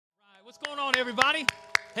What's going on, everybody?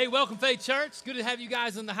 Hey, welcome, Faith Church. Good to have you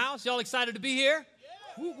guys in the house. Y'all excited to be here?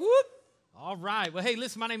 Yeah. Whoop, whoop. All right. Well, hey,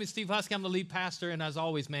 listen, my name is Steve Husky. I'm the lead pastor, and as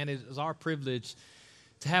always, man, it is our privilege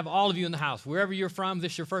to have all of you in the house. Wherever you're from,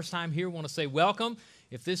 this is your first time here, we want to say welcome.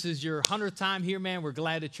 If this is your 100th time here, man, we're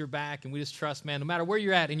glad that you're back, and we just trust, man, no matter where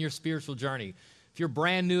you're at in your spiritual journey, if you're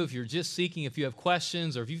brand new, if you're just seeking, if you have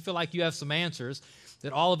questions, or if you feel like you have some answers,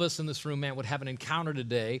 that all of us in this room, man, would have an encounter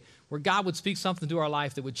today where God would speak something to our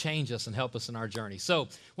life that would change us and help us in our journey. So I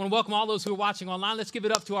want to welcome all those who are watching online. Let's give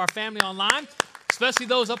it up to our family online, especially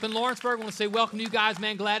those up in Lawrenceburg. I want to say welcome to you guys,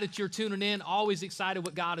 man. Glad that you're tuning in. Always excited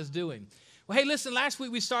what God is doing. Well, hey, listen, last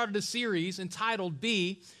week we started a series entitled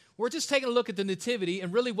Be. We're just taking a look at the Nativity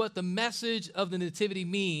and really what the message of the Nativity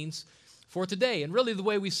means for today. And really the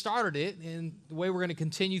way we started it and the way we're going to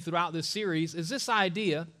continue throughout this series is this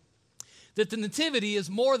idea that the Nativity is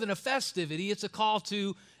more than a festivity, it's a call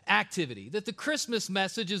to activity. That the Christmas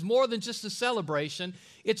message is more than just a celebration,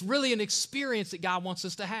 it's really an experience that God wants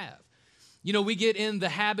us to have. You know, we get in the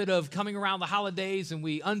habit of coming around the holidays and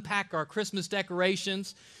we unpack our Christmas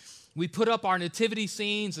decorations, we put up our nativity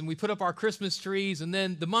scenes and we put up our Christmas trees, and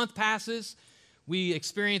then the month passes, we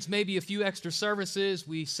experience maybe a few extra services,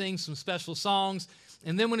 we sing some special songs,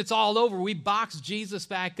 and then when it's all over, we box Jesus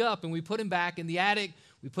back up and we put him back in the attic.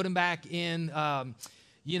 We put them back in,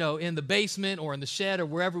 in the basement or in the shed or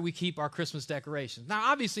wherever we keep our Christmas decorations.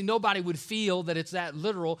 Now, obviously, nobody would feel that it's that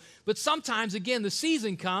literal, but sometimes, again, the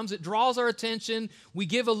season comes, it draws our attention, we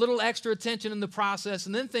give a little extra attention in the process,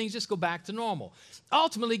 and then things just go back to normal.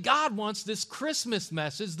 Ultimately, God wants this Christmas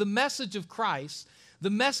message, the message of Christ,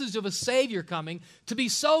 the message of a Savior coming, to be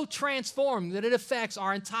so transformed that it affects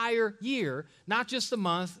our entire year, not just a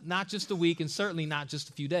month, not just a week, and certainly not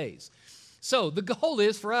just a few days. So the goal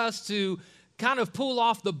is for us to kind of pull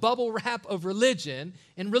off the bubble wrap of religion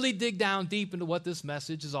and really dig down deep into what this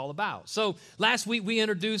message is all about. So last week we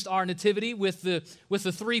introduced our nativity with the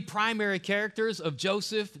three primary characters of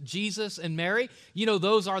Joseph, Jesus, and Mary. You know,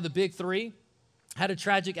 those are the big three. Had a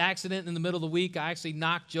tragic accident in the middle of the week. I actually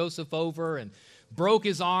knocked Joseph over and broke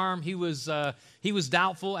his arm. He was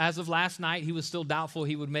doubtful. As of last night, he was still doubtful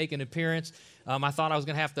he would make an appearance. I thought I was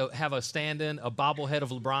going to have a stand-in, a bobblehead of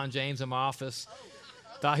LeBron James in my office.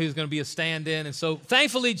 Thought he was going to be a stand-in. And so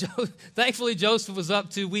thankfully Joseph was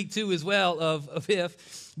up to week 2 as well of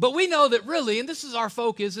HIF. But we know that really, and this is our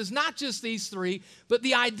focus, is not just these three, but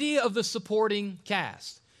the idea of the supporting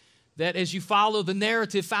cast. That as you follow the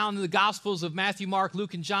narrative found in the Gospels of Matthew, Mark,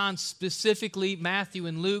 Luke, and John, specifically Matthew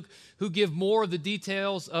and Luke, who give more of the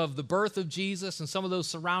details of the birth of Jesus and some of those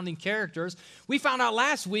surrounding characters, we found out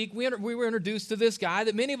last week, we were introduced to this guy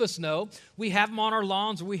that many of us know. We have him on our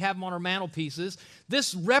lawns or we have him on our mantelpieces.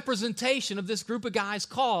 This representation of this group of guys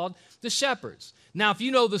called the shepherds. Now, if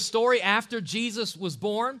you know the story after Jesus was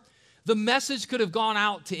born, the message could have gone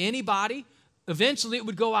out to anybody. Eventually, it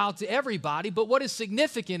would go out to everybody, but what is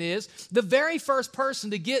significant is the very first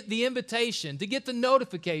person to get the invitation, to get the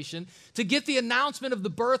notification, to get the announcement of the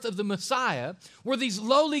birth of the Messiah were these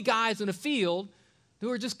lowly guys in a field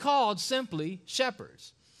who are just called simply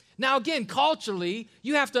shepherds. Now, again, culturally,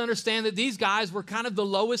 you have to understand that these guys were kind of the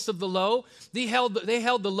lowest of the low. They held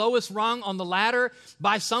the lowest rung on the ladder.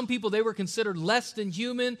 By some people, they were considered less than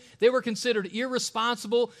human. They were considered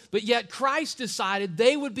irresponsible. But yet Christ decided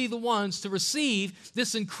they would be the ones to receive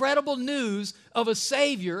this incredible news of a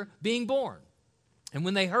Savior being born. And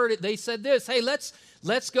when they heard it, they said this, hey,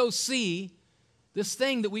 let's go see this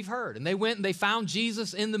thing that we've heard. And they went and they found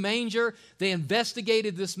Jesus in the manger. They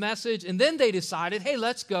investigated this message. And then they decided, hey,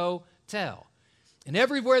 let's go tell. And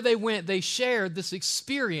everywhere they went, they shared this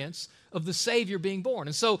experience of the Savior being born.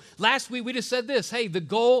 And so last week we just said this, hey, the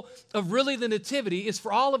goal of really the nativity is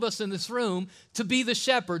for all of us in this room to be the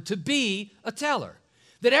shepherd, to be a teller.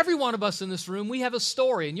 That every one of us in this room, we have a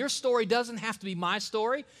story, and your story doesn't have to be my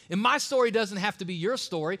story, and my story doesn't have to be your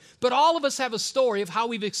story, but all of us have a story of how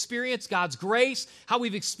we've experienced God's grace, how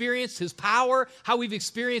we've experienced His power, how we've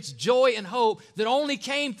experienced joy and hope that only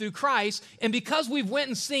came through Christ, and because we've went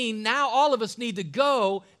and seen, now all of us need to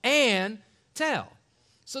go and tell.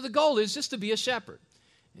 So the goal is just to be a shepherd.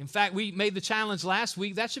 In fact, we made the challenge last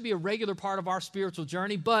week. That should be a regular part of our spiritual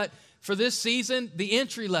journey, but for this season, the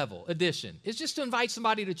entry-level edition is just to invite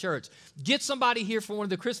somebody to church. Get somebody here for one of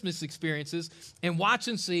the Christmas experiences and watch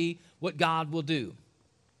and see what God will do.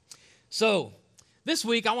 So this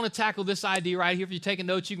week, I want to tackle this idea right here. If you're taking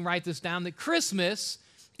notes, you can write this down, that Christmas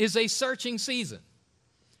is a searching season.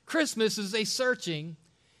 Christmas is a searching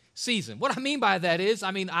season. What I mean by that is,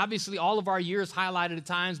 obviously all of our year is highlighted at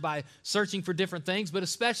times by searching for different things, but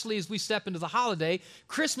especially as we step into the holiday,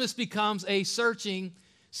 Christmas becomes a searching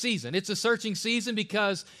season. It's a searching season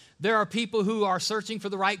because there are people who are searching for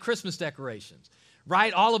the right Christmas decorations,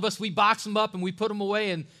 right? All of us, we box them up and we put them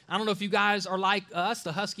away. And I don't know if you guys are like us,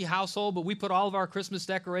 the Husky household, but we put all of our Christmas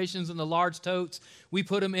decorations in the large totes. We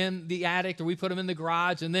put them in the attic or we put them in the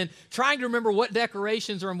garage. And then trying to remember what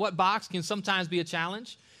decorations are in what box can sometimes be a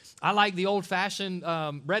challenge. I like the old-fashioned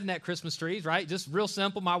redneck Christmas trees, right? Just real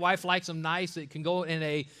simple. My wife likes them nice. It can go in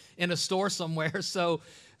a store somewhere. So,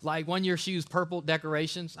 like one year she used purple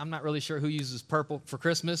decorations. I'm not really sure who uses purple for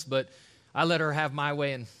Christmas, but I let her have my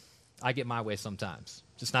way, and I get my way sometimes,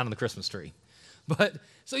 just not on the Christmas tree. But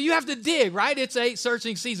so you have to dig, right? It's a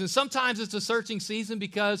searching season. Sometimes it's a searching season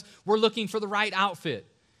because we're looking for the right outfit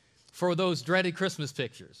for those dreaded Christmas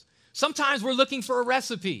pictures. Sometimes we're looking for a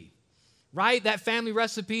recipe, right? That family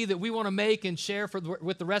recipe that we want to make and share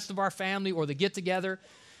with the rest of our family or the get-together.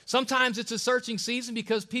 Sometimes it's a searching season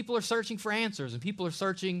because people are searching for answers and people are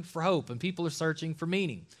searching for hope and people are searching for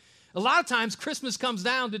meaning. A lot of times Christmas comes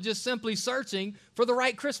down to just simply searching for the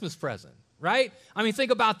right Christmas present, right? I mean,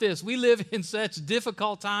 think about this. We live in such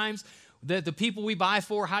difficult times that the people we buy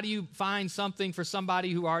for, how do you find something for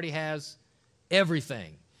somebody who already has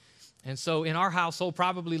everything? And so in our household,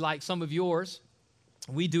 probably like some of yours,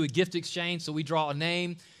 we do a gift exchange, so we draw a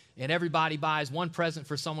name, and everybody buys one present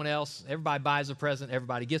for someone else. Everybody buys a present.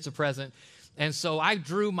 Everybody gets a present. And so I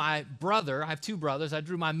drew my brother. I have two brothers. I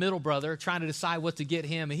drew my middle brother, trying to decide what to get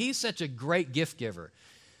him. And he's such a great gift giver.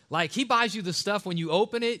 Like, he buys you the stuff when you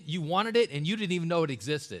open it, you wanted it, and you didn't even know it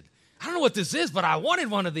existed. I don't know what this is, but I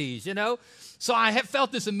wanted one of these, you know? So I have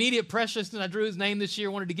felt this immediate pressure since I drew his name this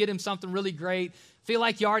year. Wanted to get him something really great. Feel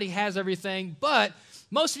like he already has everything. But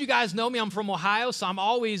most of you guys know me. I'm from Ohio, so I'm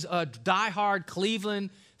always a diehard Cleveland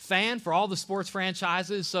fan for all the sports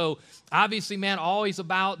franchises. So obviously, man, always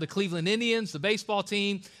about the Cleveland Indians, the baseball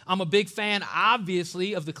team. I'm a big fan,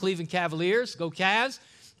 obviously, of the Cleveland Cavaliers. Go Cavs.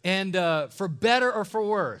 And for better or for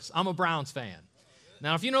worse, I'm a Browns fan.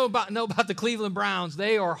 Now, if you know about the Cleveland Browns,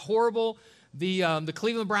 they are horrible. The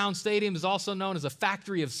Cleveland Browns Stadium is also known as a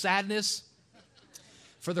factory of sadness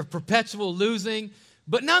for their perpetual losing.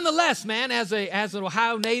 But nonetheless, man, as an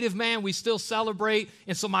Ohio native man, we still celebrate.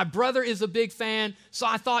 And so my brother is a big fan. So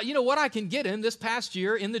I thought, you know what I can get him this past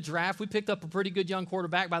year in the draft. We picked up a pretty good young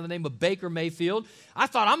quarterback by the name of Baker Mayfield. I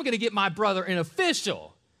thought I'm going to get my brother an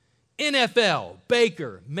official NFL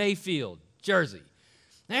Baker Mayfield jersey.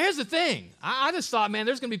 Now, here's the thing. I just thought, man,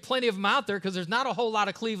 there's going to be plenty of them out there because there's not a whole lot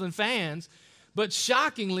of Cleveland fans. But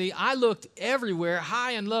shockingly, I looked everywhere,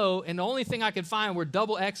 high and low, and the only thing I could find were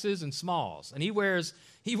double X's and smalls. And he wears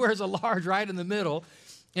a large right in the middle.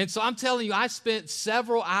 And so I'm telling you, I spent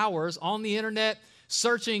several hours on the internet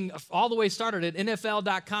searching, all the way started at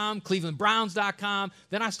NFL.com, ClevelandBrowns.com.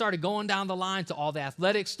 Then I started going down the line to all the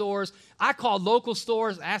athletic stores. I called local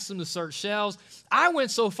stores, asked them to search shelves. I went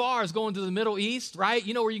so far as going to the Middle East, right?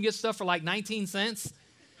 You know where you can get stuff for like 19 cents?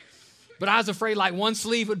 But I was afraid like one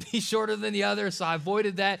sleeve would be shorter than the other, so I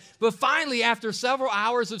avoided that. But finally, after several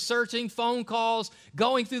hours of searching, phone calls,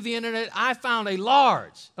 going through the internet, I found a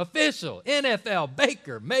large, official NFL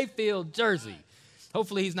Baker Mayfield jersey.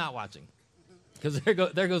 Hopefully he's not watching, because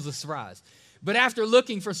there goes the surprise. But after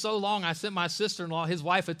looking for so long, I sent my sister-in-law, his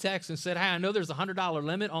wife, a text and said, hey, I know there's a $100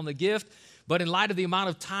 limit on the gift, but in light of the amount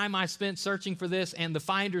of time I spent searching for this and the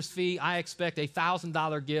finder's fee, I expect a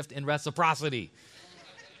 $1,000 gift in reciprocity.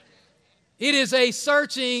 It is a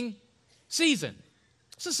searching season.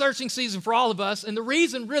 It's a searching season for all of us. And the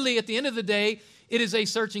reason, really, at the end of the day, it is a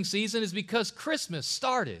searching season is because Christmas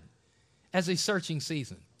started as a searching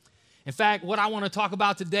season. In fact, what I want to talk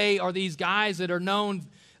about today are these guys that are known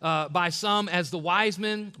by some as the wise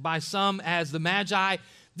men, by some as the magi.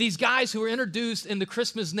 These guys who are introduced in the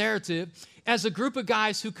Christmas narrative as a group of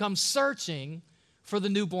guys who come searching for the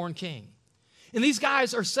newborn king. And these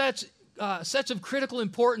guys are such of critical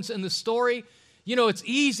importance in the story. You know, it's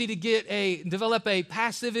easy to develop a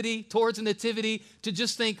passivity towards a nativity, to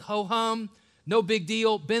just think, ho-hum, no big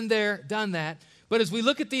deal, been there, done that. But as we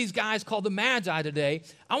look at these guys called the Magi today,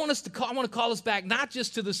 I want to call us back not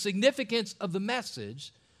just to the significance of the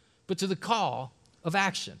message, but to the call of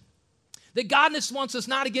action. That God wants us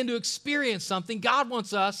not again to experience something, God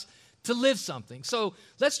wants us to live something. So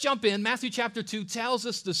let's jump in. Matthew chapter 2 tells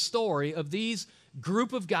us the story of these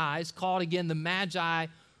group of guys called, again, the Magi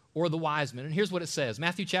or the wise men. And here's what it says.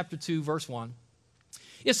 Matthew chapter 2, verse 1.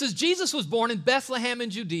 It says, Jesus was born in Bethlehem in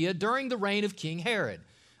Judea during the reign of King Herod.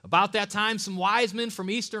 About that time, some wise men from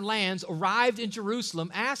eastern lands arrived in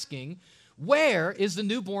Jerusalem asking, where is the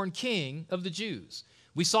newborn king of the Jews?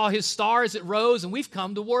 We saw his star as it rose, and we've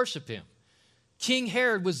come to worship him. King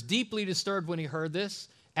Herod was deeply disturbed when he heard this,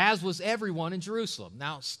 as was everyone in Jerusalem.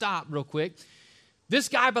 Now, stop real quick. This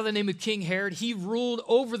guy by the name of King Herod, he ruled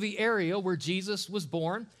over the area where Jesus was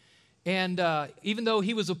born. And even though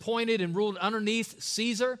he was appointed and ruled underneath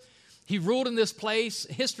Caesar, he ruled in this place.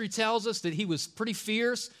 History tells us that he was pretty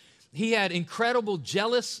fierce. He had incredible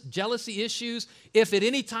jealousy issues. If at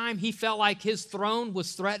any time he felt like his throne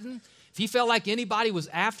was threatened, if he felt like anybody was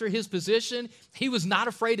after his position, he was not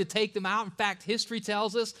afraid to take them out. In fact, history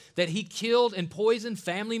tells us that he killed and poisoned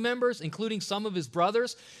family members, including some of his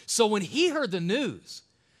brothers. So when he heard the news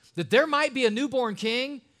that there might be a newborn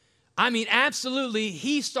king, I mean, absolutely,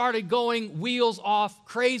 he started going wheels off,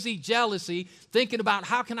 crazy jealousy, thinking about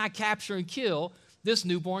how can I capture and kill this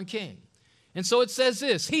newborn king. And so it says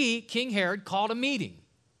this, he, King Herod, called a meeting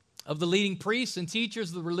of the leading priests and teachers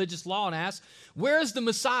of the religious law and asked, where is the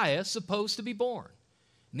Messiah supposed to be born?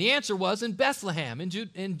 And the answer was in Bethlehem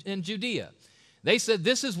in Judea. They said,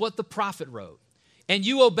 this is what the prophet wrote. And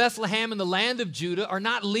you, O Bethlehem, in the land of Judah, are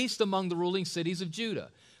not least among the ruling cities of Judah.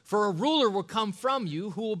 For a ruler will come from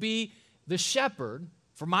you who will be the shepherd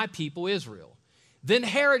for my people Israel. Then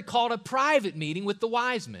Herod called a private meeting with the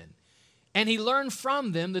wise men, and he learned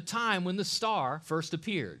from them the time when the star first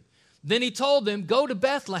appeared. Then he told them, go to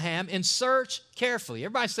Bethlehem and search carefully.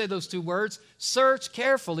 Everybody say those two words, search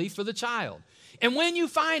carefully for the child. And when you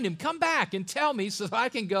find him, come back and tell me so that I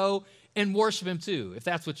can go and worship him too, if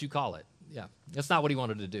that's what you call it. Yeah, that's not what he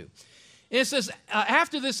wanted to do. And it says,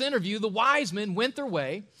 after this interview, the wise men went their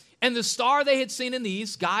way, and the star they had seen in the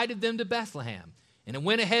east guided them to Bethlehem. And it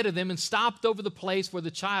went ahead of them and stopped over the place where the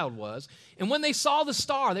child was. And when they saw the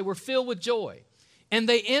star, they were filled with joy. And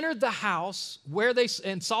they entered the house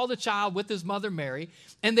and saw the child with his mother Mary,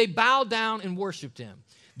 and they bowed down and worshiped him.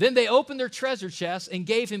 Then they opened their treasure chests and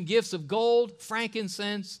gave him gifts of gold,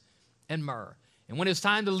 frankincense, and myrrh. And when it was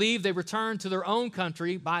time to leave, they returned to their own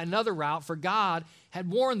country by another route, for God had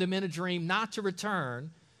warned them in a dream not to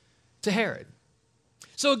return to Herod.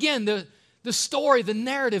 So again, the story, the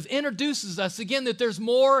narrative introduces us again that there's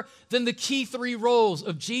more than the key three roles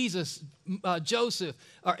of Jesus, Joseph,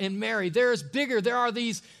 and Mary. There is bigger. There are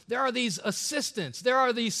these assistants. There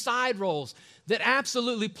are these side roles that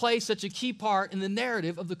absolutely play such a key part in the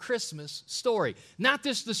narrative of the Christmas story. Not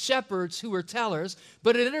just the shepherds who are tellers,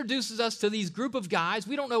 but it introduces us to these group of guys.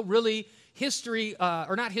 We don't know really history,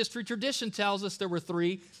 or not history, tradition tells us there were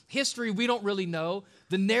three. History, we don't really know.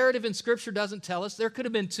 The narrative in Scripture doesn't tell us. There could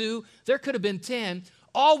have been 2. There could have been 10.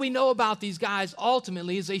 All we know about these guys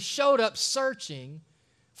ultimately is they showed up searching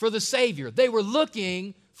for the Savior. They were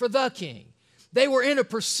looking for the King. They were in a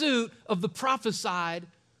pursuit of the prophesied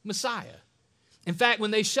Messiah. In fact,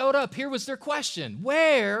 when they showed up, here was their question.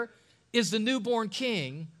 Where is the newborn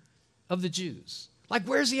King of the Jews? Like,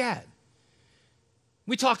 where's he at?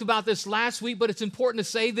 We talked about this last week, but it's important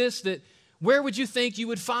to say this, that where would you think you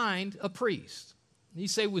would find a priest? You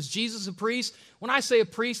say, was Jesus a priest? When I say a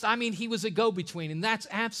priest, I mean he was a go-between, and that's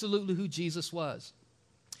absolutely who Jesus was.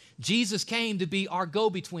 Jesus came to be our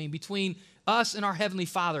go-between, between us and our Heavenly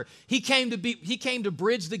Father. He came to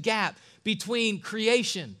bridge the gap between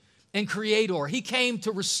creation and Creator. He came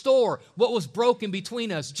to restore what was broken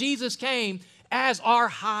between us. Jesus came as our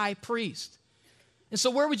high priest. And so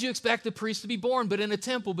where would you expect a priest to be born but in a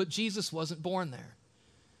temple? But Jesus wasn't born there.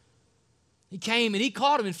 He came and he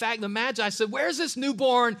caught him. In fact, the Magi said, where's this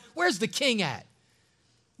newborn? Where's the king at?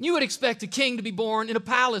 You would expect a king to be born in a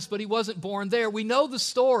palace, but he wasn't born there. We know the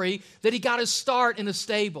story that he got his start in a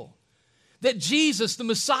stable. That Jesus, the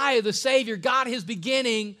Messiah, the Savior, got his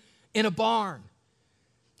beginning in a barn.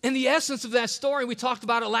 And the essence of that story, we talked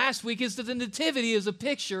about it last week, is that the nativity is a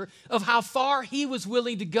picture of how far he was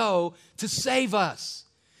willing to go to save us.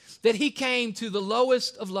 That he came to the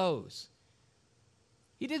lowest of lows.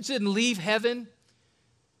 He didn't leave heaven.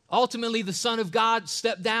 Ultimately, the Son of God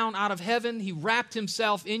stepped down out of heaven. He wrapped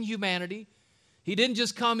himself in humanity. He didn't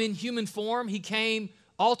just come in human form. He came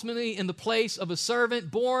ultimately in the place of a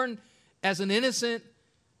servant, born as an innocent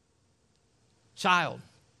child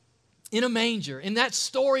in a manger. And that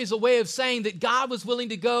story is a way of saying that God was willing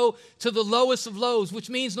to go to the lowest of lows, which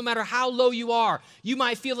means no matter how low you are, you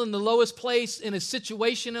might feel in the lowest place in a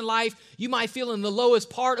situation in life, you might feel in the lowest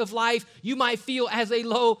part of life, you might feel as a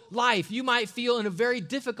low life, you might feel in a very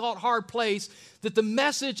difficult, hard place, that the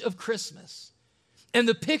message of Christmas and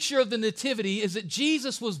the picture of the nativity is that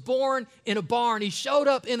Jesus was born in a barn. He showed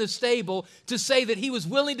up in a stable to say that he was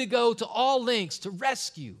willing to go to all lengths to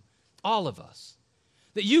rescue all of us.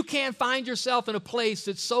 That you can't find yourself in a place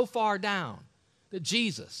that's so far down that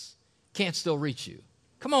Jesus can't still reach you.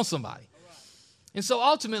 Come on, somebody. And so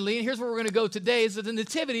ultimately, and here's where we're going to go today, is that the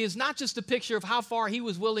nativity is not just a picture of how far he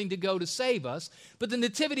was willing to go to save us, but the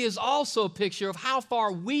nativity is also a picture of how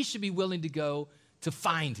far we should be willing to go to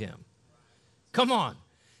find him. Come on.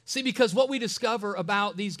 See, because what we discover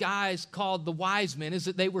about these guys called the wise men is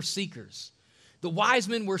that they were seekers. The wise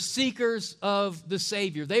men were seekers of the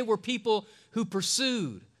Savior. They were people who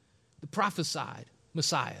pursued the prophesied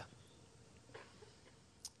Messiah.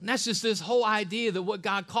 And that's just this whole idea that what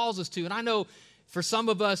God calls us to. And I know for some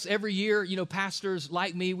of us every year, pastors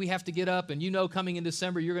like me, we have to get up and coming in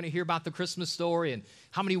December, you're going to hear about the Christmas story and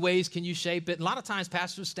how many ways can you shape it. And a lot of times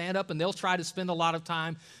pastors stand up and they'll try to spend a lot of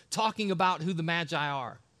time talking about who the Magi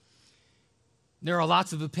are. There are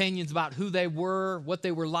lots of opinions about who they were, what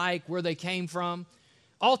they were like, where they came from.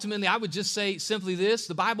 Ultimately, I would just say simply this.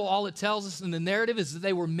 The Bible, all it tells us in the narrative is that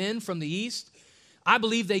they were men from the east. I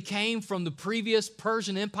believe they came from the previous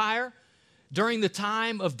Persian Empire. During the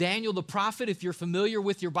time of Daniel the prophet, if you're familiar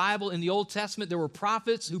with your Bible, in the Old Testament, there were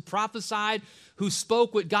prophets who prophesied, who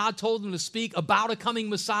spoke what God told them to speak about a coming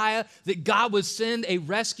Messiah, that God would send a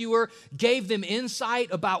rescuer, gave them insight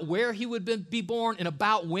about where he would be born and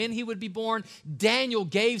about when he would be born. Daniel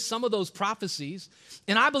gave some of those prophecies.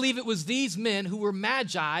 And I believe it was these men who were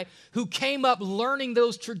magi who came up learning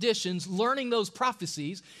those traditions, learning those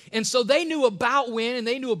prophecies. And so they knew about when and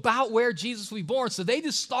they knew about where Jesus would be born. So they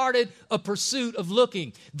just started a pursuit of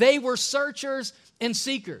looking. They were searchers and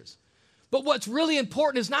seekers. But what's really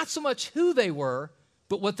important is not so much who they were,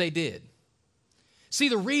 but what they did. See,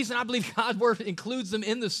 the reason I believe God's word includes them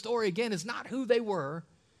in the story again is not who they were,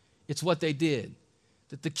 it's what they did.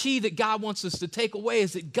 That the key that God wants us to take away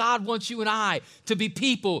is that God wants you and I to be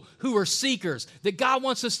people who are seekers, that God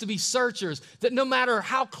wants us to be searchers, that no matter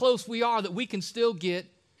how close we are, that we can still get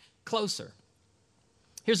closer.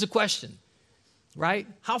 Here's the question, right?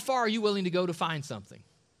 How far are you willing to go to find something?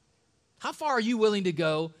 How far are you willing to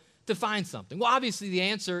go to find something? Well, obviously the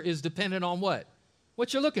answer is dependent on what?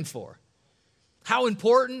 What you're looking for. How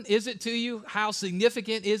important is it to you? How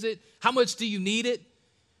significant is it? How much do you need it?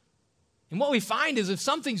 And what we find is if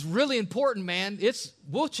something's really important, man,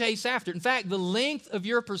 we'll chase after it. In fact, the length of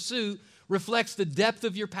your pursuit reflects the depth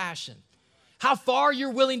of your passion. How far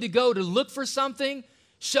you're willing to go to look for something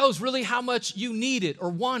shows really how much you need it or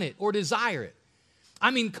want it or desire it.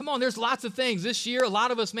 I mean, come on, there's lots of things. This year, a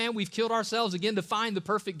lot of us, man, we've killed ourselves again to find the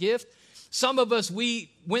perfect gift. Some of us, we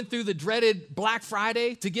went through the dreaded Black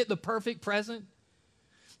Friday to get the perfect present.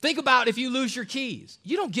 Think about if you lose your keys.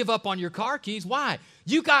 You don't give up on your car keys. Why?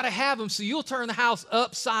 You got to have them so you'll turn the house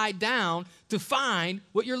upside down to find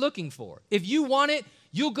what you're looking for. If you want it,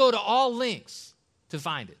 you'll go to all lengths to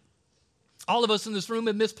find it. All of us in this room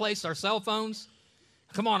have misplaced our cell phones.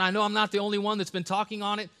 Come on, I know I'm not the only one that's been talking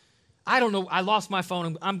on it. I don't know. I lost my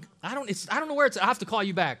phone. I don't know where it's. I have to call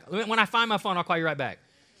you back. When I find my phone, I'll call you right back.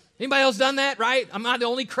 Anybody else done that? Right? I'm not the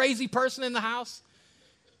only crazy person in the house.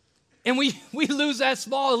 And we lose that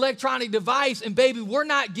small electronic device, and baby, we're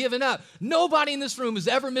not giving up. Nobody in this room has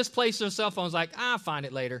ever misplaced their cell phones like, I'll find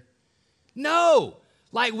it later. No.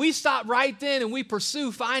 Like, we stop right then and we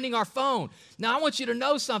pursue finding our phone. Now, I want you to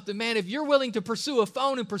know something, man. If you're willing to pursue a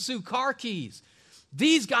phone and pursue car keys,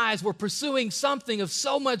 these guys were pursuing something of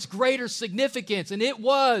so much greater significance, and it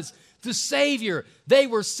was the Savior. They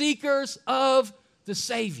were seekers of the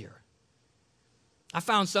Savior. I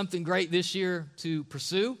found something great this year to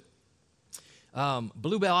pursue.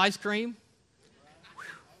 Bluebell ice cream.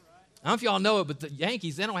 I don't know if y'all know it, but the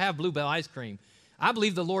Yankees, they don't have Bluebell ice cream. I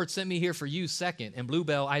believe the Lord sent me here for you second and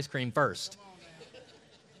Bluebell ice cream first.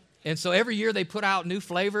 And so every year they put out new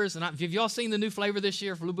flavors. And have y'all seen the new flavor this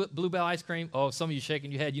year for Bluebell ice cream? Oh, some of you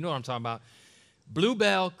shaking your head. You know what I'm talking about.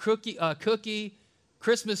 Bluebell cookie,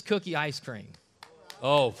 Christmas cookie ice cream.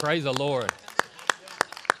 Oh, praise the Lord.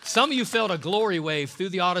 Some of you felt a glory wave through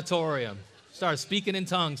the auditorium. Started speaking in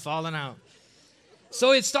tongues, falling out.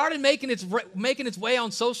 So it started making its way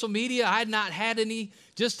on social media. I had not had any,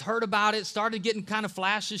 just heard about it, started getting kind of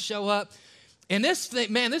flashes show up. And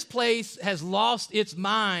this place has lost its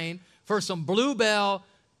mind for some Bluebell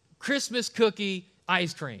Christmas cookie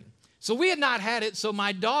ice cream. So we had not had it, so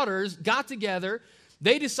my daughters got together.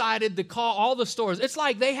 They decided to call all the stores. It's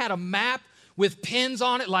like they had a map with pins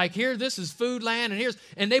on it, like here, this is Foodland,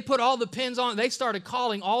 and they put all the pins on it. They started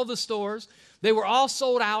calling all the stores. They were all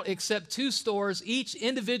sold out except 2 stores. Each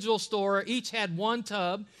individual store, each had 1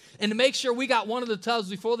 tub. And to make sure we got one of the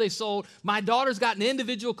tubs before they sold, my daughters got in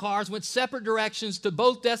individual cars, went separate directions to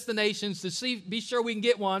both destinations to be sure we can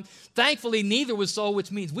get one. Thankfully, neither was sold,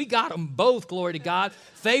 which means we got them both, glory to God.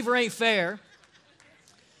 Favor ain't fair.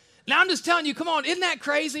 Now, I'm just telling you, come on, isn't that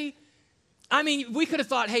crazy? I mean, we could have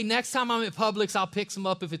thought, hey, next time I'm at Publix, I'll pick some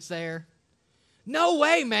up if it's there. No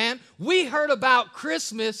way, man. We heard about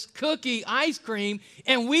Christmas cookie ice cream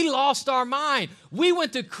and we lost our mind. We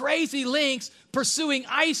went to crazy lengths pursuing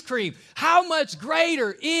ice cream. How much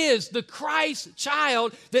greater is the Christ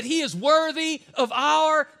child that he is worthy of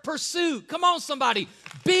our pursuit? Come on, somebody.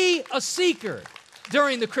 Be a seeker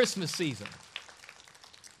during the Christmas season.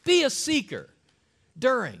 Be a seeker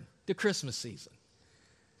during the Christmas season.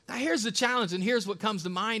 Now, here's the challenge, and here's what comes to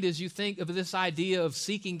mind as you think of this idea of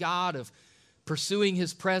seeking God, of pursuing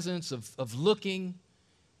his presence, of looking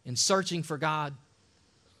and searching for God.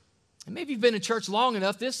 And maybe you've been in church long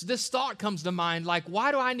enough, this thought comes to mind, like,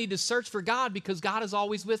 why do I need to search for God? Because God is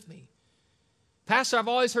always with me. Pastor, I've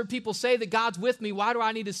always heard people say that God's with me. Why do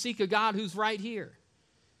I need to seek a God who's right here?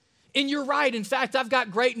 And you're right. In fact, I've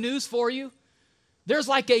got great news for you. There's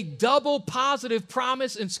like a double positive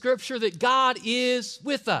promise in Scripture that God is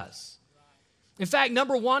with us. In fact,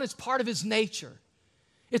 number one, it's part of his nature.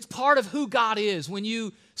 It's part of who God is. When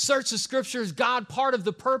you search the Scriptures, God, part of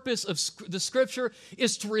the purpose of the Scripture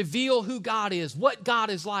is to reveal who God is, what God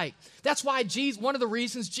is like. That's why one of the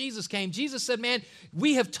reasons Jesus came. Jesus said, man,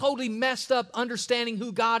 we have totally messed up understanding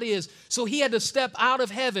who God is. So he had to step out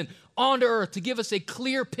of heaven onto earth to give us a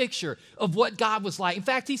clear picture of what God was like. In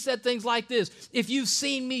fact, he said things like this: if you've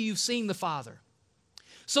seen me, you've seen the Father.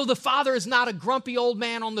 So the Father is not a grumpy old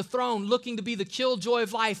man on the throne looking to be the killjoy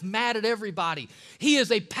of life, mad at everybody. He is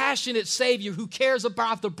a passionate Savior who cares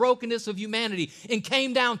about the brokenness of humanity and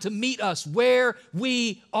came down to meet us where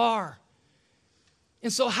we are.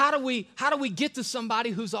 And so how do we get to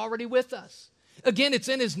somebody who's already with us? Again, it's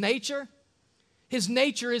in his nature. His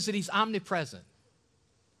nature is that he's omnipresent.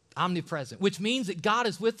 Omnipresent, which means that God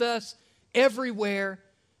is with us everywhere,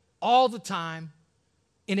 all the time,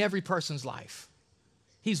 in every person's life.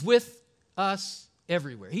 He's with us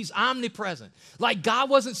everywhere. He's omnipresent. Like God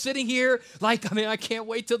wasn't sitting here like, I can't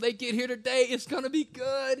wait till they get here today. It's going to be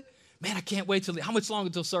good. Man, I can't wait how much longer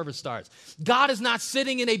until service starts? God is not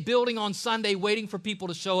sitting in a building on Sunday waiting for people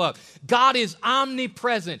to show up. God is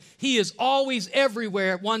omnipresent. He is always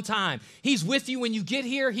everywhere at one time. He's with you when you get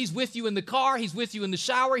here. He's with you in the car. He's with you in the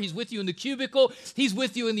shower. He's with you in the cubicle. He's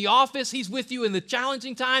with you in the office. He's with you in the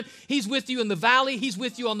challenging time. He's with you in the valley. He's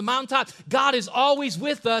with you on the mountaintop. God is always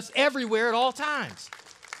with us everywhere at all times.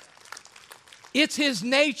 It's his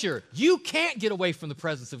nature. You can't get away from the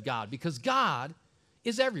presence of God because God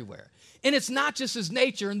is everywhere. And it's not just his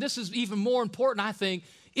nature, and this is even more important, I think,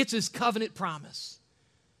 it's his covenant promise.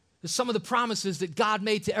 Some of the promises that God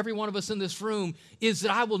made to every one of us in this room is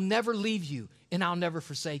that I will never leave you and I'll never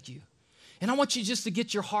forsake you. And I want you just to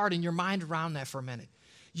get your heart and your mind around that for a minute.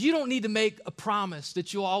 You don't need to make a promise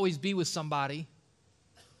that you'll always be with somebody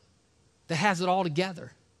that has it all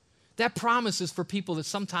together. That promise is for people that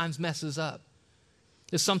sometimes messes up,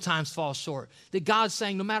 that sometimes falls short. That God's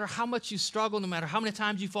saying, no matter how much you struggle, no matter how many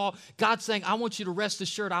times you fall, God's saying, I want you to rest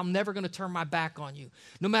assured I'm never going to turn my back on you.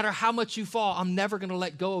 No matter how much you fall, I'm never going to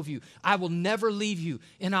let go of you. I will never leave you,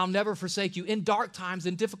 and I'll never forsake you. In dark times,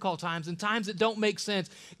 in difficult times, in times that don't make sense,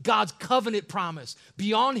 God's covenant promise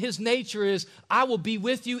beyond his nature is, I will be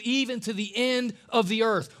with you even to the end of the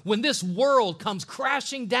earth. When this world comes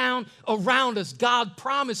crashing down around us, God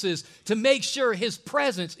promises to make sure his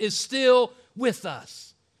presence is still with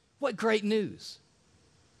us. What great news.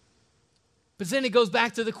 But then it goes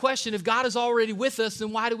back to the question, if God is already with us,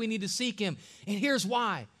 then why do we need to seek him? And here's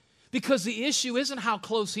why. Because the issue isn't how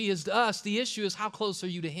close he is to us. The issue is how close are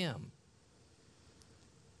you to him?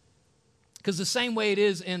 Because the same way it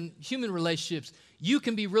is in human relationships, you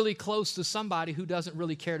can be really close to somebody who doesn't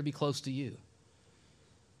really care to be close to you.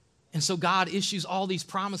 And so God issues all these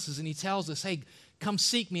promises and he tells us, hey, come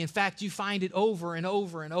seek me. In fact, you find it over and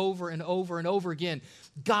over and over and over and over again.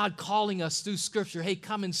 God calling us through Scripture, hey,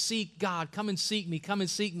 come and seek God. Come and seek me. Come and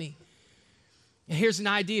seek me. And here's an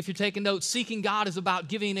idea if you're taking notes. Seeking God is about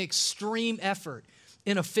giving an extreme effort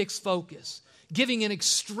in a fixed focus. Giving an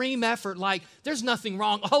extreme effort like there's nothing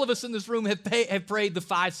wrong. All of us in this room have prayed the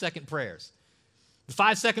 5-second prayers. The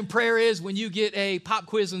 5-second prayer is when you get a pop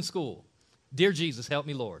quiz in school. Dear Jesus, help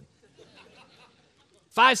me, Lord.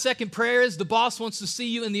 5-second prayer is the boss wants to see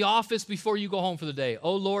you in the office before you go home for the day.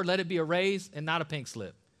 Oh, Lord, let it be a raise and not a pink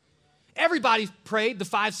slip. Everybody prayed the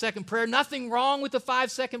 5-second prayer. Nothing wrong with the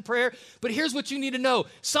 5-second prayer, but here's what you need to know.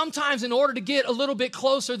 Sometimes in order to get a little bit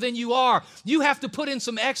closer than you are, you have to put in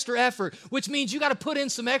some extra effort, which means you got to put in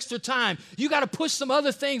some extra time. You got to push some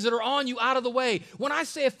other things that are on you out of the way. When I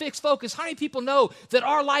say a fixed focus, how many people know that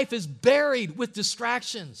our life is buried with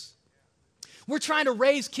distractions? We're trying to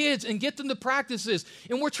raise kids and get them to practices,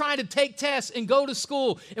 and we're trying to take tests and go to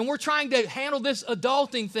school, and we're trying to handle this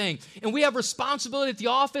adulting thing. And we have responsibility at the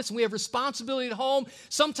office, and we have responsibility at home.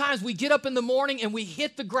 Sometimes we get up in the morning and we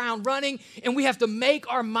hit the ground running, and we have to make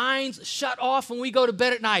our minds shut off when we go to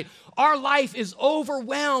bed at night. Our life is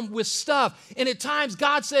overwhelmed with stuff. And at times,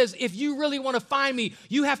 God says, if you really want to find me,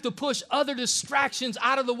 you have to push other distractions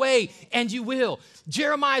out of the way, and you will.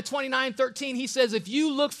 Jeremiah 29:13, he says, if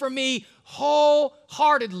you look for me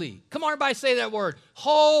wholeheartedly. Come on, everybody say that word,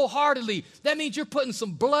 wholeheartedly. That means you're putting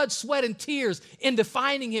some blood, sweat, and tears into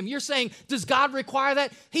finding him. You're saying, does God require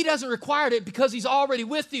that? He doesn't require it because he's already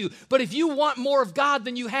with you. But if you want more of God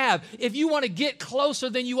than you have, if you want to get closer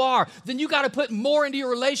than you are, then you got to put more into your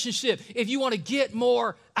relationship if you want to get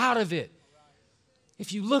more out of it.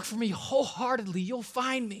 If you look for me wholeheartedly, you'll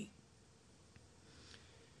find me.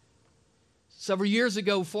 Several years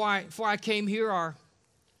ago, before I came here,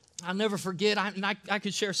 I'll never forget, I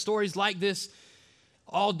could share stories like this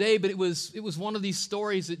all day, but it was one of these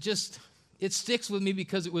stories that it sticks with me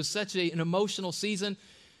because it was such an emotional season.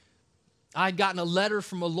 I had gotten a letter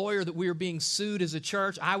from a lawyer that we were being sued as a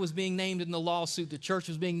church. I was being named in the lawsuit. The church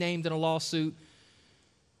was being named in a lawsuit.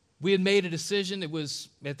 We had made a decision.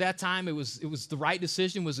 At that time, it was the right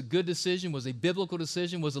decision, was a good decision, was a biblical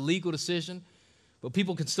decision, was a legal decision, but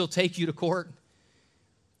people can still take you to court.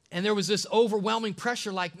 And there was this overwhelming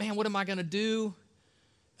pressure like, man, what am I going to do?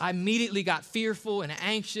 I immediately got fearful and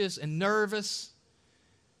anxious and nervous.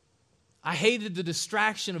 I hated the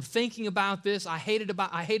distraction of thinking about this. I hated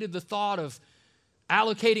the thought of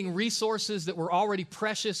allocating resources that were already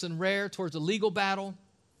precious and rare towards a legal battle.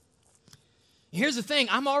 Here's the thing,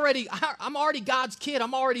 I'm already God's kid.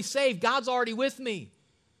 I'm already saved. God's already with me.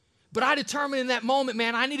 But I determined in that moment,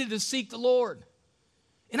 man, I needed to seek the Lord.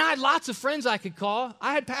 And I had lots of friends I could call.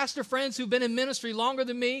 I had pastor friends who've been in ministry longer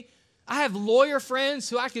than me. I have lawyer friends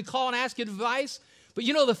who I could call and ask advice. But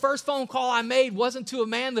you know, the first phone call I made wasn't to a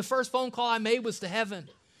man. The first phone call I made was to heaven.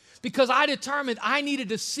 Because I determined I needed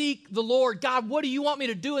to seek the Lord. God, what do you want me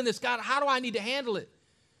to do in this? God, how do I need to handle it?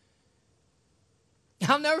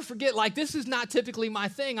 I'll never forget, this is not typically my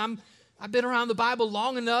thing. I've been around the Bible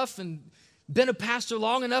long enough and been a pastor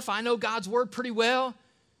long enough. I know God's word pretty well.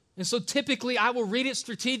 And so typically I will read it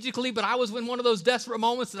strategically, but I was in one of those desperate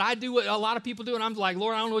moments that I do what a lot of people do, and I'm like,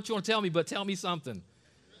 Lord, I don't know what you want to tell me, but tell me something.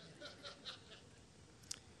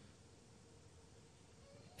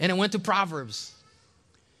 And it went to Proverbs.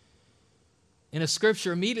 And a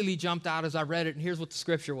scripture immediately jumped out as I read it, and here's what the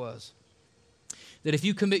scripture was. That if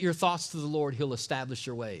you commit your thoughts to the Lord, he'll establish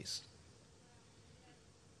your ways.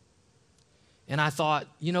 And I thought,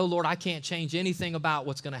 Lord, I can't change anything about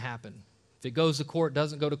what's going to happen. If it goes to court,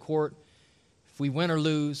 doesn't go to court, if we win or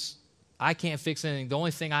lose, I can't fix anything. The only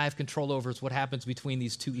thing I have control over is what happens between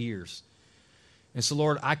these two ears. And so,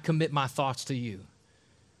 Lord, I commit my thoughts to you.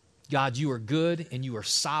 God, you are good and you are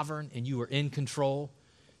sovereign and you are in control.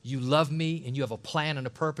 You love me and you have a plan and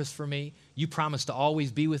a purpose for me. You promise to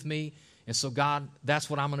always be with me. And so, God, that's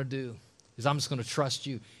what I'm going to do, is I'm just going to trust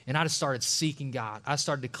you. And I just started seeking God. I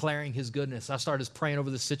started declaring his goodness. I started just praying over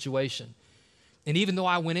the situation. And even though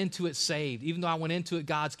I went into it saved, even though I went into it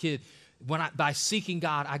God's kid, by seeking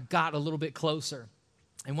God, I got a little bit closer.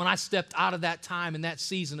 And when I stepped out of that time and that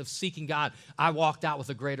season of seeking God, I walked out with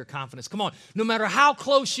a greater confidence. Come on, no matter how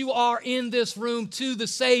close you are in this room to the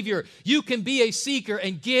Savior, you can be a seeker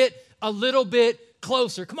and get a little bit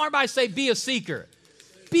closer. Come on, everybody say, be a seeker.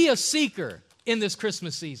 Be a seeker in this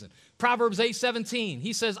Christmas season. Proverbs 8:17,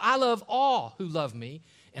 he says, I love all who love me,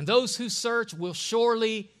 and those who search will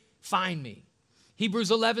surely find me.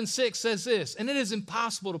 Hebrews 11:6 says this, and it is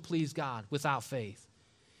impossible to please God without faith.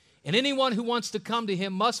 And anyone who wants to come to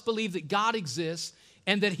him must believe that God exists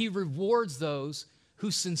and that he rewards those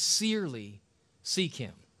who sincerely seek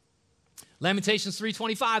him. Lamentations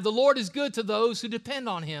 3:25, the Lord is good to those who depend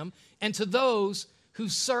on him and to those who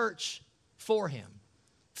search for him.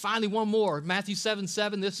 Finally, one more, Matthew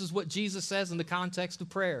 7:7, this is what Jesus says in the context of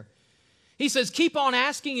prayer. He says, keep on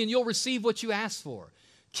asking and you'll receive what you ask for.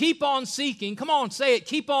 Keep on seeking. Come on, say it.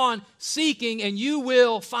 Keep on seeking and you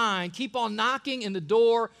will find. Keep on knocking and the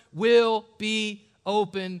door will be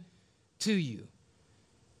open to you.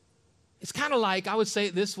 It's kind of like, I would say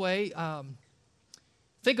it this way.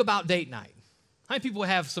 Think about date night. How many people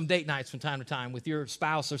have some date nights from time to time with your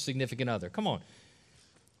spouse or significant other? Come on.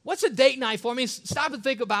 What's a date night for? I mean, stop and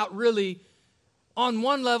think about really, on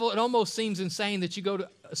one level, it almost seems insane that you go to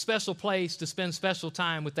a special place to spend special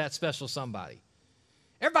time with that special somebody.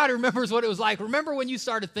 Everybody remembers what it was like. Remember when you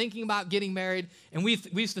started thinking about getting married, and we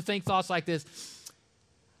used to think thoughts like this,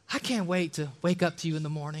 I can't wait to wake up to you in the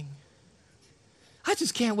morning. I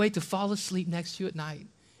just can't wait to fall asleep next to you at night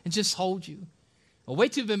and just hold you. Well,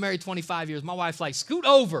 wait till you've been married 25 years. My wife's like, scoot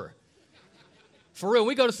over. For real,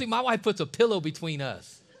 we go to sleep, my wife puts a pillow between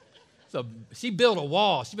us. So she built a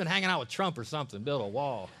wall. She's been hanging out with Trump or something, built a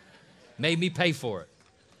wall. Made me pay for it.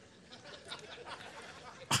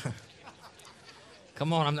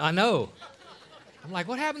 Come on, I know. I'm like,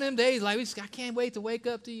 what happened to them days? Like, I can't wait to wake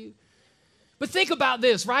up to you. But think about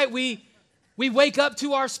this, right? We wake up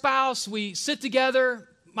to our spouse. We sit together.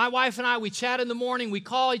 My wife and I, we chat in the morning. We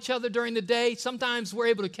call each other during the day. Sometimes we're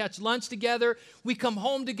able to catch lunch together. We come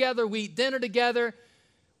home together. We eat dinner together.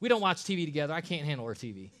 We don't watch TV together. I can't handle her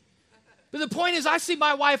TV. But the point is, I see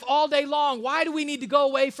my wife all day long. Why do we need to go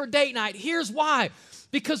away for date night? Here's why.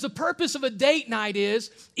 Because the purpose of a date night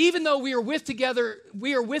is, even though we are with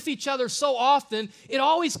each other so often, it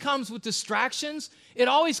always comes with distractions. It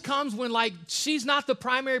always comes when, like, she's not the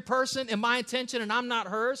primary person in my attention and I'm not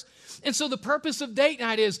hers. And so the purpose of date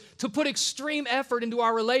night is to put extreme effort into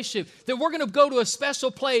our relationship, that we're going to go to a special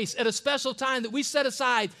place at a special time that we set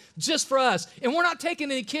aside just for us. And we're not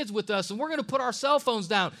taking any kids with us, and we're going to put our cell phones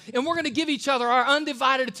down, and we're going to give each other our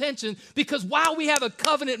undivided attention, because while we have a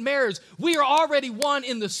covenant marriage, we are already one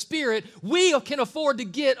in the spirit. We can afford to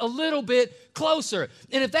get a little bit closer.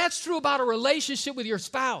 And if that's true about a relationship with your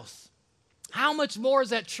spouse, how much more is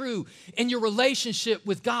that true in your relationship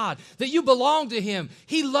with God? That you belong to Him.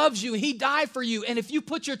 He loves you. He died for you. And if you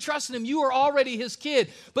put your trust in Him, you are already His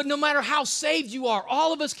kid. But no matter how saved you are,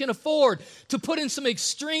 all of us can afford to put in some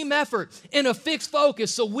extreme effort and a fixed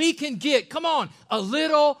focus so we can get, come on, a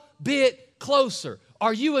little bit closer.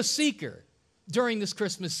 Are you a seeker during this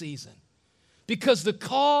Christmas season? Because the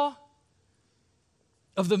call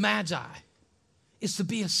of the Magi is to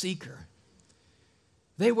be a seeker.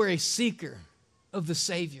 They were a seeker of the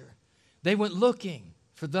Savior. They went looking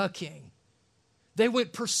for the King. They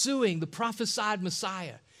went pursuing the prophesied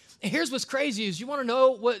Messiah. And here's what's crazy is, you want to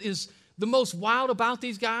know what is the most wild about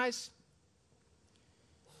these guys?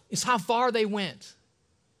 It's how far they went,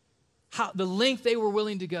 the length they were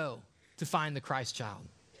willing to go to find the Christ child.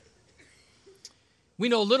 We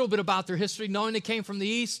know a little bit about their history. Knowing they came from the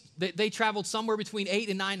east, they traveled somewhere between 800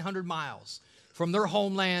 and 900 miles from their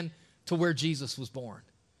homeland to where Jesus was born.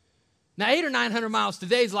 Now, 800 or 900 miles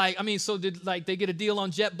today's so did they get a deal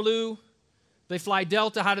on JetBlue? They fly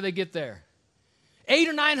Delta? How do they get there?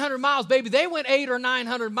 800 or 900 miles, baby. They went 800 or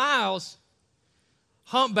 900 miles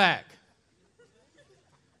humpback.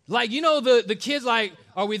 The kids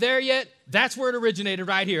are we there yet? That's where it originated,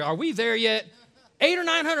 right here. Are we there yet? 800 or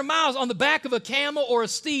 900 miles on the back of a camel or a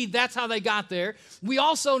steed, that's how they got there. We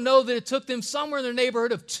also know that it took them somewhere in the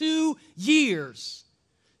neighborhood of 2 years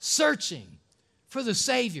searching for the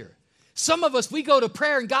Savior. Some of us, we go to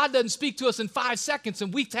prayer and God doesn't speak to us in 5 seconds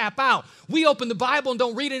and we tap out. We open the Bible and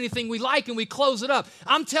don't read anything we like and we close it up.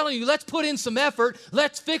 I'm telling you, let's put in some effort.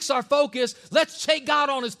 Let's fix our focus. Let's take God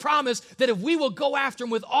on His promise that if we will go after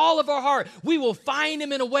Him with all of our heart, we will find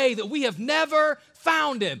Him in a way that we have never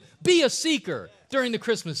found Him. Be a seeker during the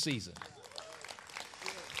Christmas season.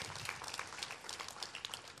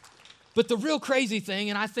 But the real crazy thing,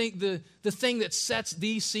 and I think the thing that sets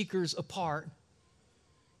these seekers apart,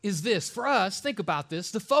 is this. For us, think about this.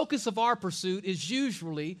 The focus of our pursuit is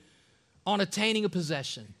usually on attaining a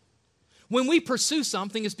possession. When we pursue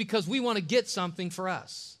something, it's because we want to get something for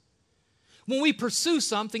us. When we pursue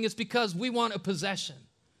something, it's because we want a possession.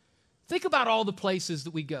 Think about all the places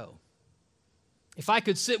that we go. If I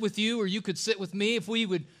could sit with you or you could sit with me, if we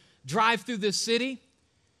would drive through this city,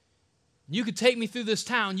 you could take me through this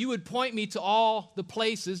town, you would point me to all the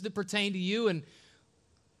places that pertain to you. And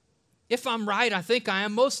if I'm right, I think I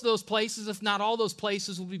am, most of those places, if not all those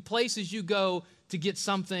places, will be places you go to get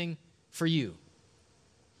something for you.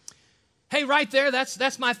 Hey, right there,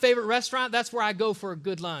 that's my favorite restaurant. That's where I go for a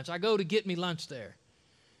good lunch. I go to get me lunch there.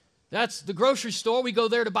 That's the grocery store. We go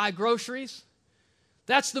there to buy groceries.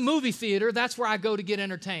 That's the movie theater. That's where I go to get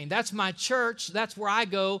entertained. That's my church. That's where I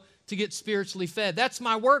go to get spiritually fed. That's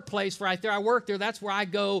my workplace right there. I work there. That's where I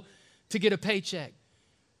go to get a paycheck.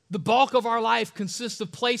 The bulk of our life consists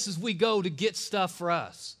of places we go to get stuff for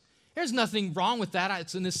us. There's nothing wrong with that.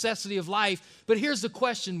 It's a necessity of life. But here's the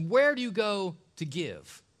question. Where do you go to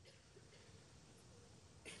give?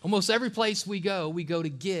 Almost every place we go to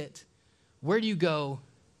get. Where do you go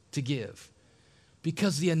to give?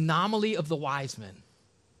 Because the anomaly of the wise men,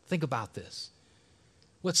 think about this.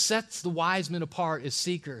 What sets the wise men apart as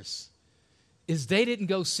seekers is they didn't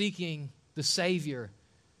go seeking the Savior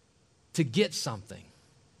to get something.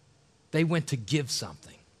 They went to give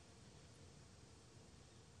something.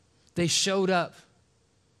 They showed up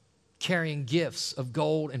carrying gifts of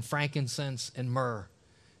gold and frankincense and myrrh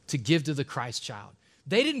to give to the Christ child.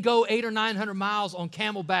 They didn't go 800 or 900 miles on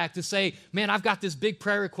camelback to say, man, I've got this big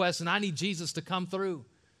prayer request and I need Jesus to come through.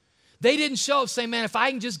 They didn't show up saying, man, if I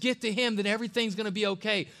can just get to him, then everything's going to be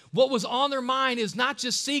okay. What was on their mind is not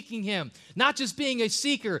just seeking him, not just being a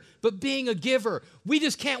seeker, but being a giver. We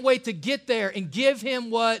just can't wait to get there and give him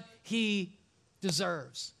what he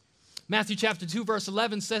deserves. Matthew chapter 2, verse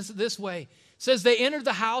 11 says it this way. It says, they entered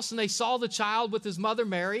the house and they saw the child with his mother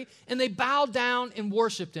Mary, and they bowed down and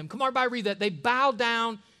worshiped him. Come on, everybody, read that. They bowed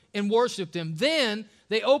down and worshiped him. Then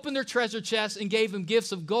they opened their treasure chests and gave him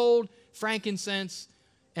gifts of gold, frankincense,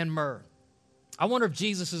 and myrrh. I wonder if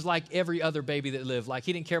Jesus is like every other baby that lived. Like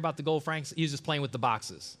he didn't care about the gold, frankincense. He was just playing with the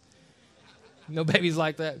boxes. No babies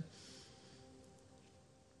like that.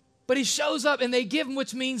 But he shows up and they give him,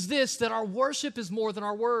 which means this, that our worship is more than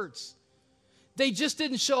our words. They just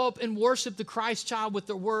didn't show up and worship the Christ child with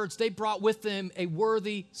their words. They brought with them a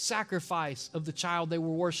worthy sacrifice of the child they were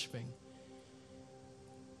worshiping.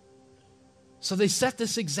 So they set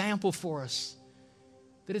this example for us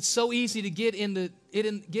that it's so easy to get in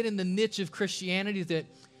the niche of Christianity that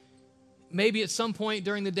maybe at some point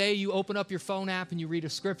during the day you open up your phone app and you read a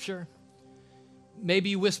scripture. Maybe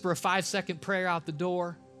you whisper a 5-second prayer out the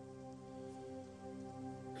door.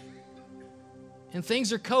 And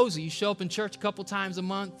things are cozy. You show up in church a couple times a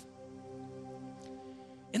month.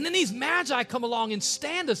 And then these magi come along and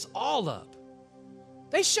stand us all up.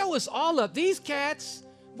 They show us all up. These cats,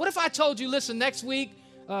 what if I told you, listen, next week,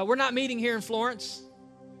 we're not meeting here in Florence.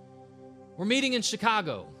 We're meeting in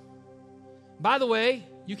Chicago. By the way,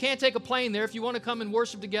 you can't take a plane there. If you want to come and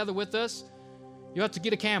worship together with us, you have to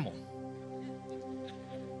get a camel.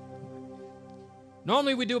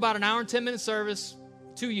 Normally we do about an hour and 10-minute service,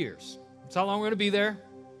 2 years. That's how long we're going to be there.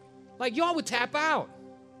 Like, y'all would tap out.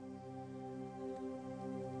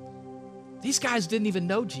 These guys didn't even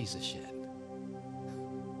know Jesus yet.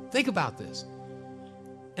 Think about this.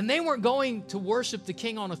 And they weren't going to worship the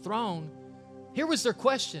king on a throne. Here was their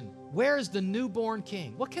question. Where is the newborn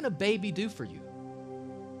king? What can a baby do for you?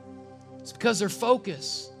 It's because their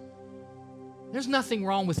focus. There's nothing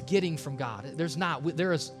wrong with getting from God. There's not.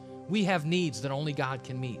 We have needs that only God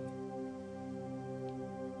can meet.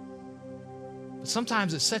 But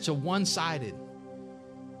sometimes it's such a one-sided,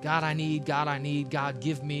 God I need, God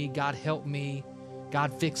give me, God help me,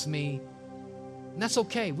 God fix me. And that's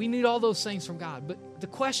okay. We need all those things from God. But the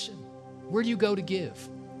question, where do you go to give?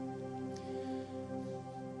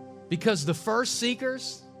 Because the first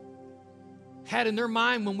seekers had in their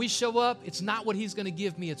mind, when we show up, it's not what he's going to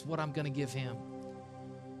give me, it's what I'm going to give him.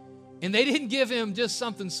 And they didn't give him just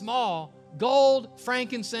something small, gold,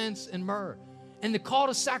 frankincense, and myrrh. And the call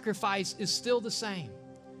to sacrifice is still the same,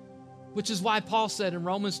 which is why Paul said in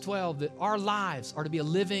Romans 12 that our lives are to be a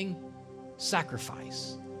living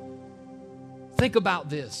sacrifice. Think about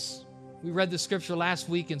this. We read the scripture last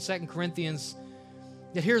week in 2 Corinthians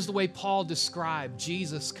that here's the way Paul described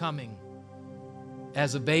Jesus coming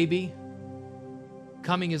as a baby,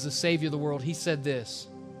 coming as a savior of the world. He said this.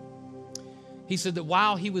 He said that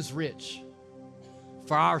while he was rich,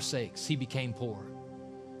 for our sakes, he became poor.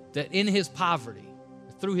 That in his poverty,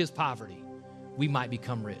 through his poverty, we might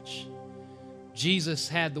become rich. Jesus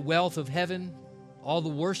had the wealth of heaven, all the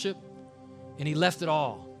worship, and he left it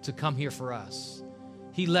all to come here for us.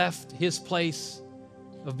 He left his place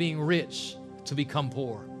of being rich to become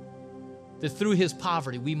poor. That through his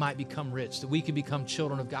poverty, we might become rich, that we could become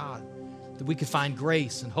children of God, that we could find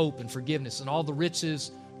grace and hope and forgiveness and all the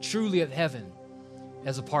riches truly of heaven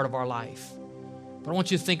as a part of our life. But I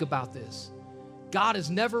want you to think about this. God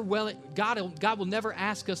will never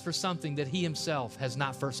ask us for something that he himself has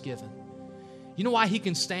not first given. You know why he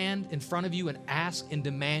can stand in front of you and ask and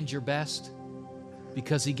demand your best?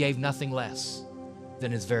 Because he gave nothing less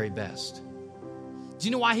than his very best. Do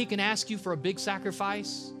you know why he can ask you for a big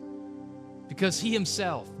sacrifice? Because he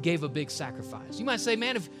himself gave a big sacrifice. You might say,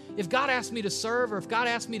 man, if God asked me to serve, or if God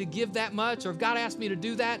asked me to give that much, or if God asked me to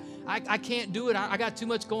do that, I can't do it. I got too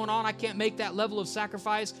much going on. I can't make that level of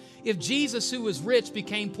sacrifice. If Jesus, who was rich,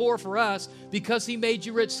 became poor for us because he made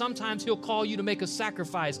you rich, sometimes he'll call you to make a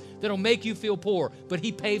sacrifice that'll make you feel poor, but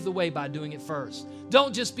he paved the way by doing it first.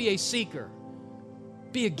 Don't just be a seeker.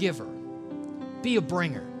 Be a giver. Be a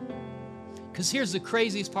bringer. Because here's the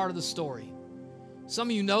craziest part of the story. Some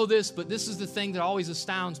of you know this, but this is the thing that always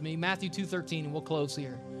astounds me. Matthew 2:13, and we'll close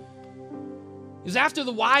here. Is after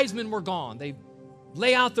the wise men were gone, they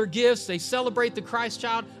lay out their gifts, they celebrate the Christ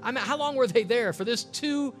child. I mean, how long were they there for this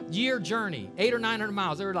 2-year journey? 800 or 900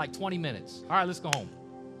 miles. They were like 20 minutes. All right, let's go home.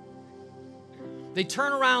 They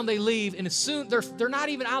turn around, they leave, and as soon they're not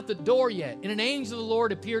even out the door yet. And an angel of the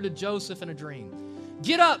Lord appeared to Joseph in a dream.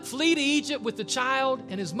 Get up, flee to Egypt with the child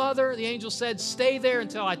and his mother. The angel said, stay there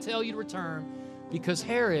until I tell you to return, because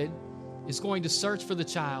Herod is going to search for the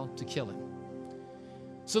child to kill him.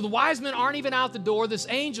 So the wise men aren't even out the door. This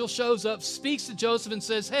angel shows up, speaks to Joseph and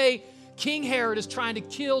says, hey, King Herod is trying to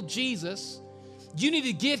kill Jesus. You need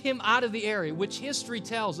to get him out of the area, which history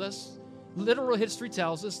tells us, literal history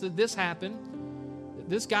tells us that this happened.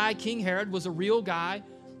 This guy, King Herod, was a real guy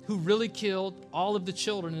who really killed all of the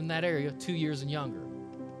children in that area 2 years and younger.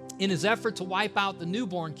 In his effort to wipe out the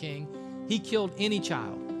newborn king, he killed any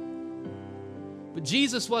child. But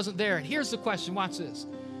Jesus wasn't there. And here's the question, watch this.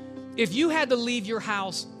 If you had to leave your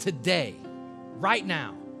house today, right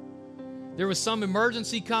now, there was some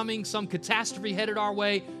emergency coming, some catastrophe headed our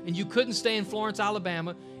way, and you couldn't stay in Florence,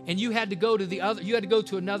 Alabama, and you had to go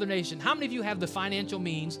to another nation. How many of you have the financial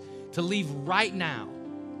means to leave right now,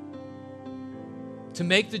 to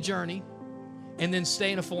make the journey, and then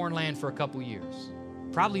stay in a foreign land for a couple years?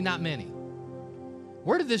 Probably not many.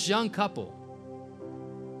 Where did this young couple,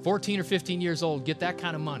 14 or 15 years old, get that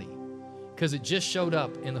kind of money? Because it just showed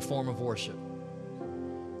up in the form of worship.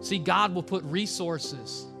 See, God will put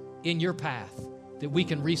resources in your path that we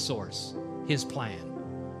can resource His plan.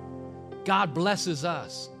 God blesses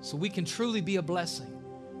us so we can truly be a blessing.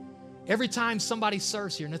 Every time somebody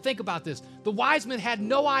serves here, now think about this. The wise men had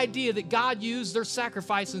no idea that God used their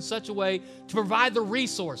sacrifice in such a way to provide the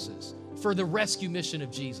resources for the rescue mission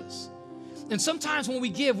of Jesus. And sometimes when we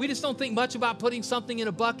give, we just don't think much about putting something in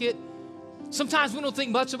a bucket. Sometimes we don't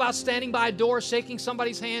think much about standing by a door, shaking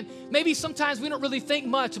somebody's hand. Maybe sometimes we don't really think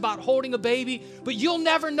much about holding a baby, but you'll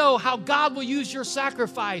never know how God will use your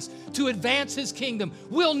sacrifice to advance His kingdom.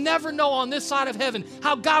 We'll never know on this side of heaven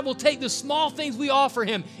how God will take the small things we offer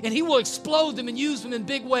Him and He will explode them and use them in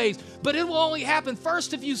big ways. But it will only happen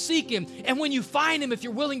first if you seek Him, and when you find Him, if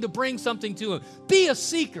you're willing to bring something to Him. Be a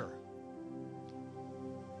seeker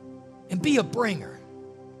and be a bringer.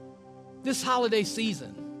 This holiday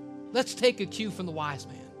season, let's take a cue from the wise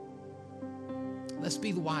man. Let's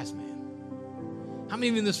be the wise man. How many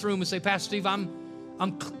of you in this room would say, Pastor Steve, I'm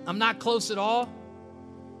not close at all,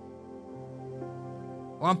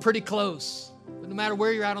 or I'm pretty close? But no matter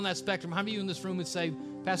where you're at on that spectrum, how many of you in this room would say,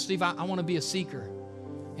 Pastor Steve, I want to be a seeker,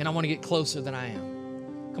 and I want to get closer than I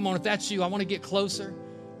am? Come on, if that's you, I want to get closer.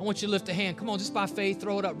 I want you to lift a hand. Come on, just by faith,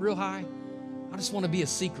 throw it up real high. I just want to be a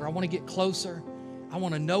seeker. I want to get closer. I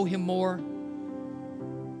want to know Him more.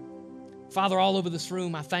 Father, all over this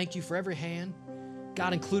room, I thank You for every hand,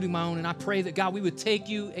 God, including my own. And I pray that, God, we would take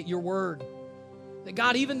You at Your word. That,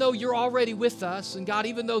 God, even though You're already with us, and God,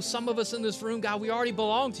 even though some of us in this room, God, we already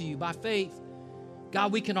belong to You by faith,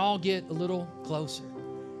 God, we can all get a little closer.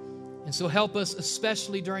 And so help us,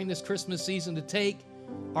 especially during this Christmas season, to take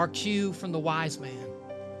our cue from the wise man,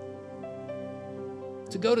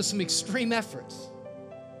 to go to some extreme efforts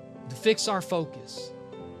to fix our focus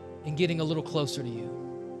in getting a little closer to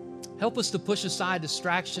You. Help us to push aside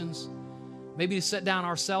distractions, maybe to set down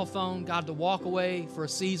our cell phone, God, to walk away for a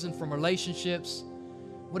season from relationships,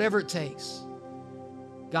 whatever it takes.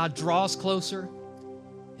 God, draw us closer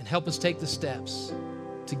and help us take the steps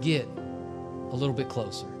to get a little bit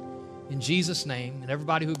closer. In Jesus' name, and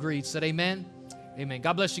everybody who agreed said amen. Amen.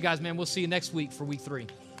 God bless you guys, man. We'll see you next week for week 3.